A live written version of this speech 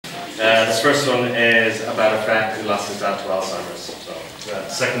This first one is about a friend who lost his dad to Alzheimer's. So the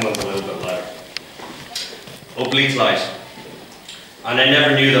second one's a little bit lighter. Oblique light. And I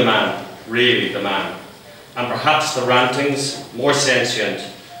never knew the man, really the man. And perhaps the rantings, more sentient,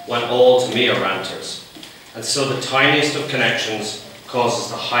 when all to me are ranters. And so the tiniest of connections causes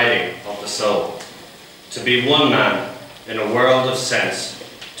the hiding of the soul. To be one man in a world of sense,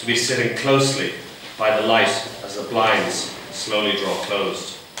 to be sitting closely by the light as the blinds slowly draw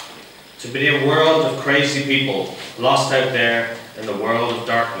closed. To be a world of crazy people lost out there in the world of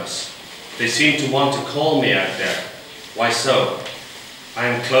darkness. They seem to want to call me out there. Why so? I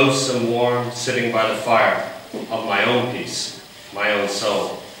am close and warm, sitting by the fire of my own peace, my own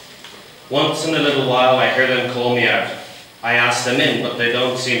soul. Once in a little while I hear them call me out. I ask them in, but they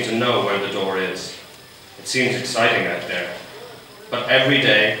don't seem to know where the door is. It seems exciting out there. But every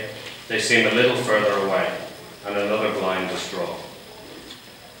day they seem a little further away, and another blind is drawn.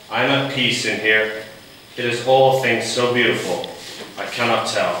 I am at peace in here. It is all things so beautiful, I cannot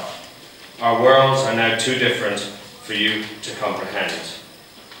tell. Our worlds are now too different for you to comprehend.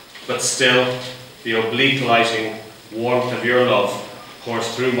 But still, the oblique lighting, warmth of your love pours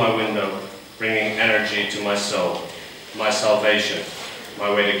through my window, bringing energy to my soul, my salvation,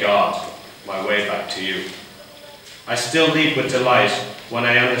 my way to God, my way back to you. I still leap with delight when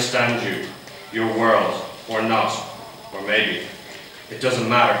I understand you, your world, or not, or maybe. It doesn't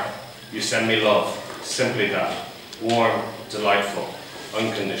matter. You send me love, simply that. Warm, delightful,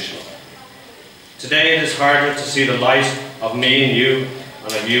 unconditional. Today it is harder to see the light of me and you,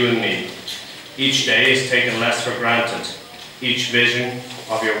 and of you and me. Each day is taken less for granted. Each vision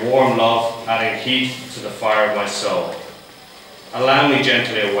of your warm love adding heat to the fire of my soul. Allow me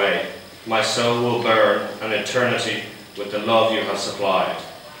gently away. My soul will burn an eternity with the love you have supplied.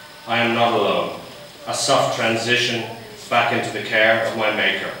 I am not alone. A soft transition back into the care of my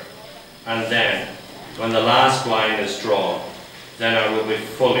Maker. And then, when the last blind is drawn, then I will be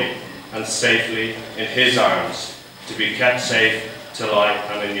fully and safely in His arms, to be kept safe till I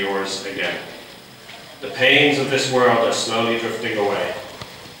am in yours again. The pains of this world are slowly drifting away,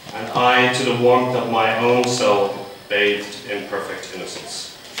 and I to the warmth of my own soul, bathed in perfect innocence.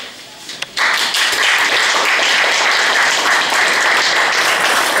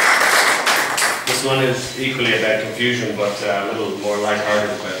 This one is equally about confusion, but a little more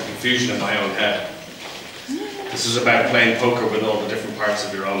lighthearted about the confusion in my own head. This is about playing poker with all the different parts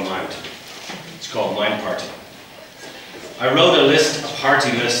of your own mind. It's called Mind Party. I wrote a list,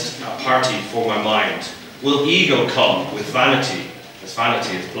 a party for my mind. Will ego come with vanity, as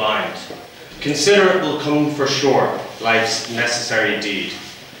vanity is blind? Consider it will come for sure, life's necessary deed.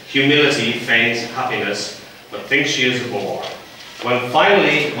 Humility feigns happiness, but thinks she is a bore. When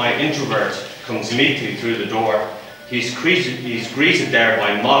finally my introvert comes meekly through the door, he's greeted there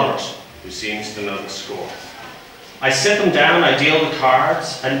by moderate, who seems to know the score. I sit them down, I deal the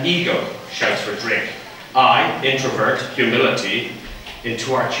cards, and ego shouts for drink. I, introvert, humility,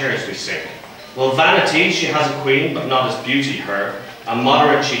 into our chairs we sink. Well, vanity, she has a queen, but not as beauty her, and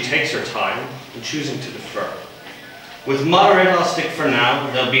moderate she takes her time, in choosing to defer. With moderate I'll stick for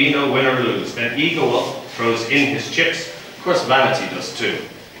now, there'll be no win or lose. Then ego up, throws in his chips, of course vanity does too.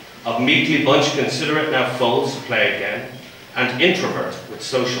 Of meekly bunch considerate now folds to play again, and introvert, with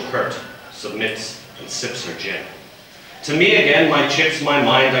social hurt, submits and sips her gin. To me again, my chips, my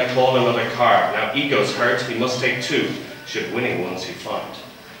mind, I call another card. Now ego's hurt, he must take two, should winning ones he find.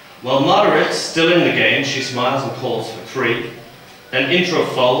 Well, moderate, still in the game, she smiles and calls for three. Then intro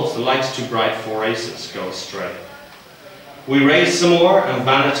folds, the light's too bright, four aces go astray. We raise some more, and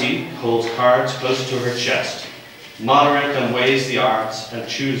vanity holds cards close to her chest. Moderate then weighs the odds, and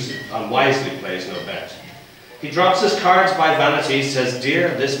chooses, and wisely plays no bet. He drops his cards by vanity, says,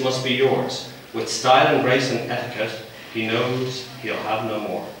 dear, this must be yours. With style and grace and etiquette, he knows he'll have no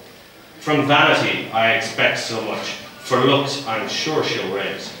more. From vanity I expect so much, for looks I'm sure she'll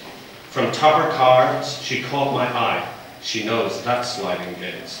raise. From topper cards she caught my eye, she knows that sliding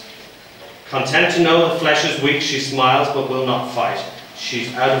gaze. Content to know the flesh is weak, she smiles but will not fight.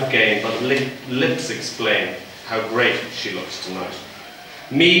 She's out of game, but lips explain how great she looks tonight.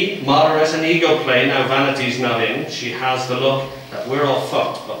 Me, moderate and ego play, now vanity's not in. She has the look that we're all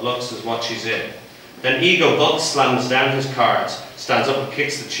fucked, but looks is what she's in. Then ego bucks, slams down his cards, stands up and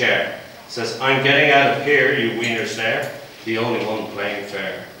kicks the chair. Says, I'm getting out of here, you wieners there, the only one playing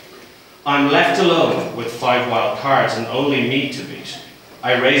fair. I'm left alone with 5 wild cards and only me to beat.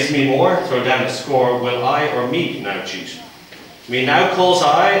 I raise me more, throw down a score, will I or me now cheat? Me now calls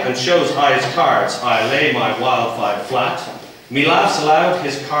I and shows I's cards, I lay my wild 5 flat. Me laughs aloud,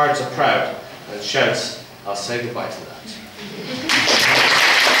 his cards are proud, and shouts, I'll say goodbye to that.